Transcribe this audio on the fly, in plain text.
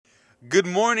Good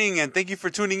morning, and thank you for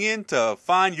tuning in to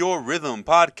Find Your Rhythm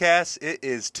podcast. It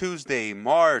is Tuesday,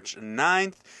 March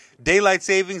 9th. Daylight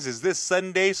savings is this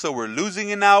Sunday, so we're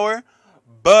losing an hour,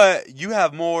 but you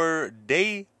have more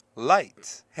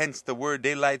daylight, hence the word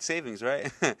daylight savings,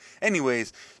 right?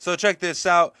 Anyways, so check this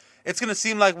out. It's going to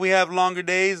seem like we have longer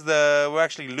days. We're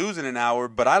actually losing an hour,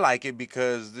 but I like it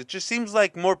because it just seems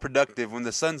like more productive. When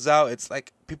the sun's out, it's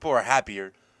like people are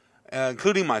happier,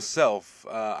 including myself.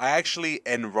 I actually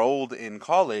enrolled in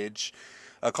college,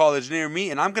 a college near me,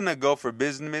 and I'm gonna go for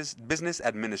business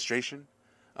administration.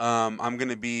 I'm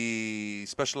gonna be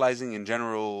specializing in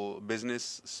general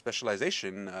business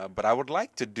specialization, but I would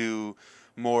like to do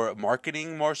more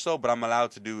marketing, more so. But I'm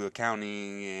allowed to do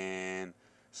accounting and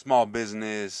small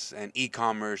business and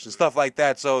e-commerce and stuff like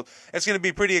that. So it's going to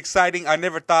be pretty exciting. I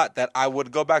never thought that I would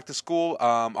go back to school.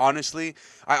 Honestly,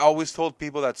 I always told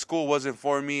people that school wasn't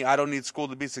for me. I don't need school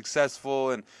to be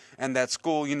successful, and that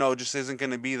school, just isn't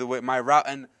going to be the way my route.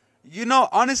 And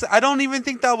honestly, I don't even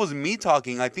think that was me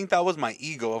talking. I think that was my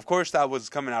ego. Of course, that was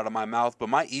coming out of my mouth, but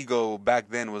my ego back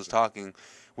then was talking,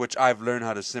 which I've learned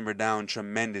how to simmer down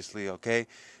tremendously. Okay,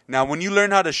 now when you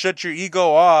learn how to shut your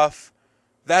ego off,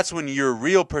 that's when your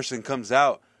real person comes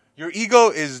out. Your ego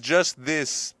is just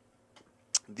this.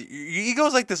 Your ego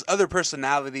is like this other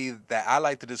personality that I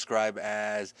like to describe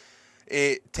as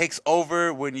it takes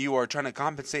over when you are trying to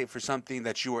compensate for something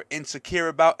that you are insecure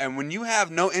about. And when you have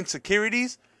no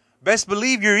insecurities, best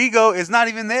believe your ego is not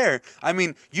even there. I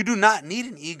mean, you do not need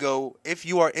an ego if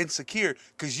you are insecure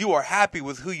because you are happy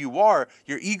with who you are.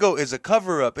 Your ego is a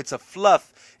cover up. It's a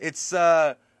fluff.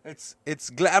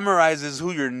 It's glamorizes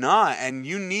who you're not, and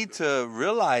you need to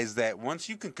realize that once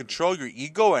you can control your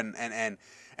ego and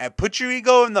put your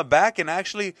ego in the back and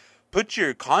actually put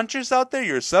your conscious out there,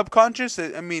 your subconscious.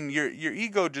 I mean, your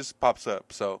ego just pops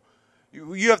up. So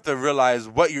you have to realize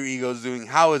what your ego is doing,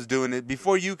 how it's doing it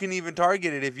before you can even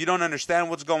target it. If you don't understand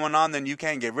what's going on, then you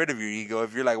can't get rid of your ego.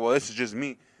 If you're like, well, this is just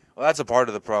me, well, that's a part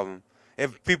of the problem.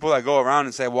 If people that go around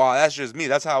and say, wow, that's just me,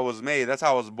 that's how I was made, that's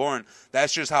how I was born,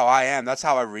 that's just how I am, that's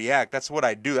how I react, that's what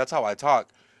I do, that's how I talk.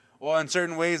 Well, in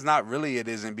certain ways, not really it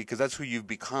isn't, because that's who you've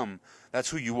become. That's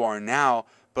who you are now.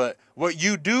 But what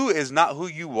you do is not who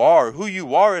you are. Who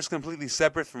you are is completely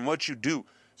separate from what you do.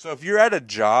 So if you're at a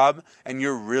job and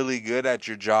you're really good at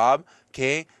your job,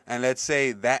 okay, and let's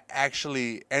say that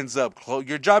actually ends up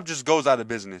your job just goes out of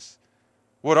business.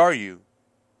 What are you?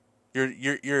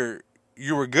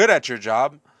 You were good at your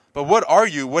job, but what are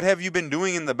you? What have you been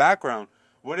doing in the background?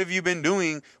 What have you been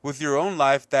doing with your own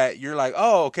life that you're like,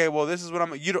 oh, okay, well, this is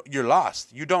what you're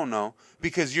lost. You don't know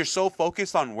because you're so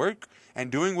focused on work and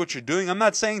doing what you're doing. I'm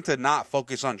not saying to not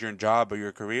focus on your job or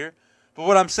your career, but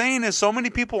what I'm saying is so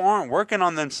many people aren't working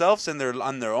on themselves and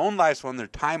on their own lives on their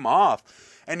time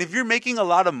off. And if you're making a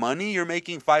lot of money, you're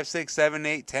making 5, 6, 7,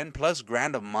 8, 10 plus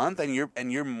grand a month, and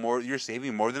you're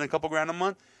saving more than a couple grand a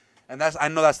month. And I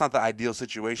know that's not the ideal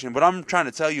situation, but I'm trying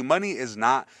to tell you, money is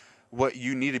not what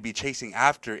you need to be chasing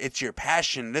after. It's your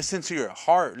passion. Listen to your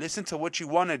heart. Listen to what you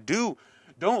want to do.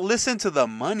 Don't listen to the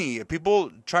money. People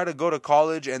try to go to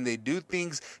college and they do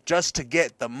things just to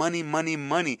get the money, money,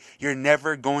 money. You're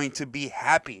never going to be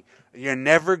happy. You're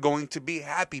never going to be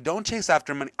happy. Don't chase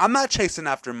after money. I'm not chasing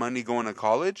after money going to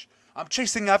college. I'm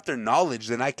chasing after knowledge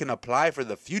that I can apply for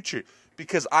the future.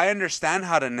 Because I understand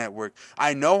how to network.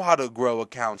 I know how to grow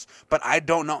accounts, but I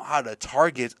don't know how to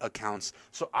target accounts.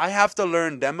 So I have to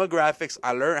learn demographics.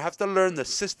 I have to learn the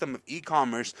system of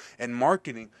e-commerce and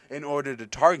marketing in order to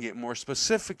target more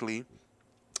specifically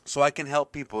so I can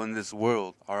help people in this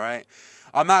world, all right?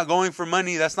 I'm not going for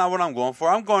money. That's not what I'm going for.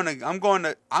 I'm going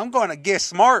to get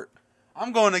smart.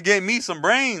 I'm going to get me some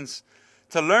brains.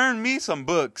 To learn me some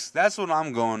books. That's what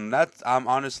I'm going.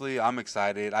 I'm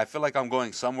excited. I feel like I'm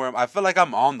going somewhere. I feel like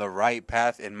I'm on the right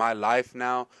path in my life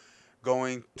now,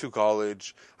 going to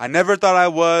college. I never thought I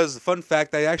was. Fun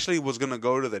fact, I actually was going to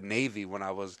go to the Navy when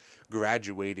I was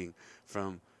graduating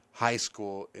from high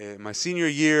school. In my senior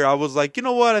year, I was like, you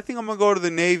know what? I think I'm going to go to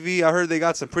the Navy. I heard they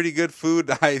got some pretty good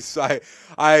food.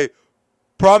 I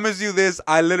promise you this,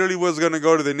 I literally was going to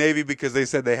go to the Navy because they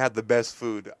said they had the best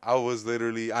food. I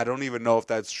don't even know if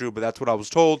that's true, but that's what I was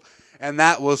told. And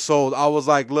that was sold. I was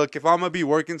like, look, if I'm going to be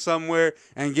working somewhere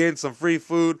and getting some free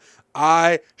food,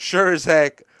 I sure as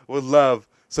heck would love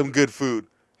some good food.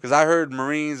 Because I heard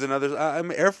Marines and others,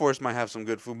 Air Force might have some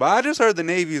good food. But I just heard the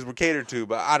Navies were catered to,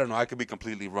 but I don't know. I could be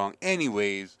completely wrong.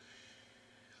 Anyways,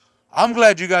 I'm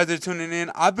glad you guys are tuning in.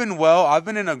 I've been well. I've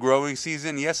been in a growing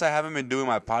season. Yes, I haven't been doing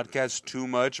my podcast too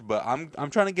much, but I'm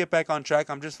trying to get back on track.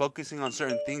 I'm just focusing on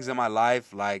certain things in my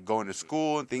life, like going to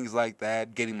school and things like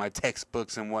that, getting my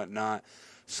textbooks and whatnot.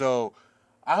 So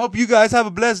I hope you guys have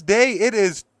a blessed day. It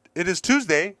is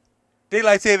Tuesday.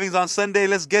 Daylight savings on Sunday.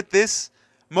 Let's get this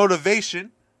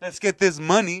motivation. Let's get this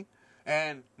money.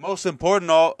 And most important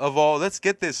of all, let's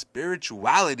get this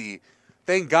spirituality.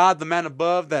 Thank God, the man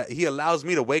above, that he allows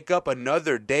me to wake up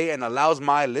another day and allows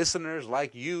my listeners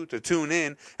like you to tune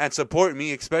in and support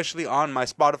me, especially on my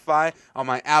Spotify, on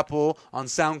my Apple, on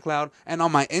SoundCloud, and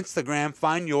on my Instagram.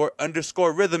 Find your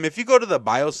 _rhythm. If you go to the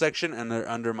bio section and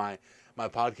under my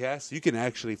podcast, you can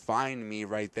actually find me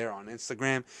right there on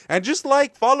Instagram. And just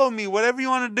follow me, whatever you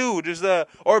want to do. Just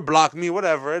or block me,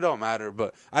 whatever. It don't matter.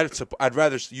 But I'd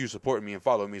rather you support me and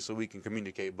follow me so we can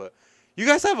communicate. But you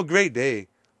guys have a great day.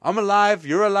 I'm alive.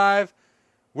 You're alive.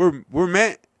 We're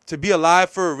meant to be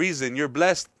alive for a reason. You're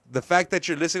blessed. The fact that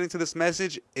you're listening to this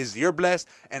message is you're blessed.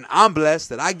 And I'm blessed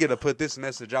that I get to put this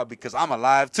message out because I'm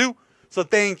alive too. So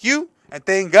thank you and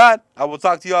thank God. I will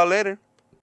talk to y'all later.